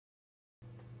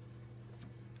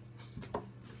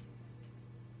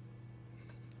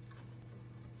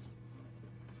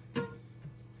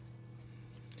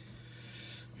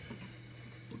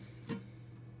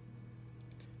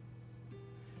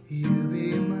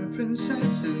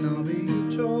princess and I'll be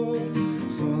your toad.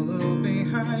 Follow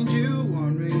behind you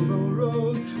on Rainbow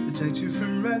Road, protect you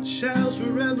from red shells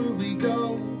wherever we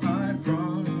go, I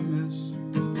promise.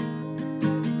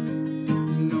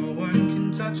 No one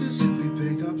can touch us if we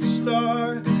pick up a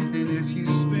star, and if you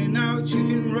spin out you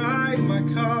can ride my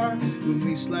car. When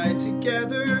we slide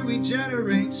together we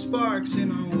generate sparks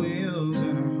in our wheels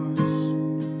and our hearts.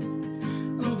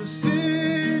 Oh, the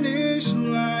finish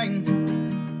line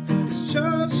is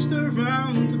just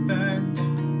around the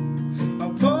bend.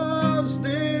 I'll pause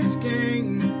this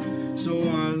game so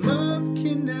our love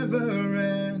can never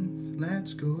end.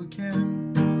 Let's go again.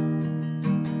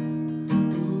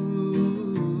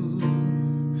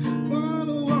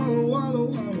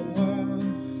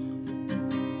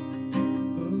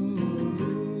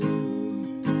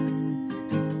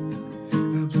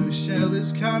 Shell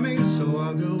is coming, so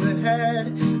I'll go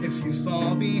ahead. If you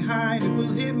fall behind, it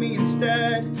will hit me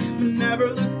instead. But never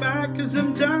look back, cause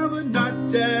I'm down but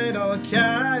not dead. I'll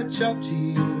catch up to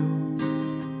you.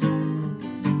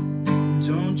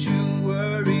 Don't you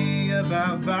worry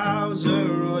about Bowser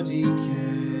or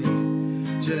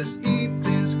DK. Just eat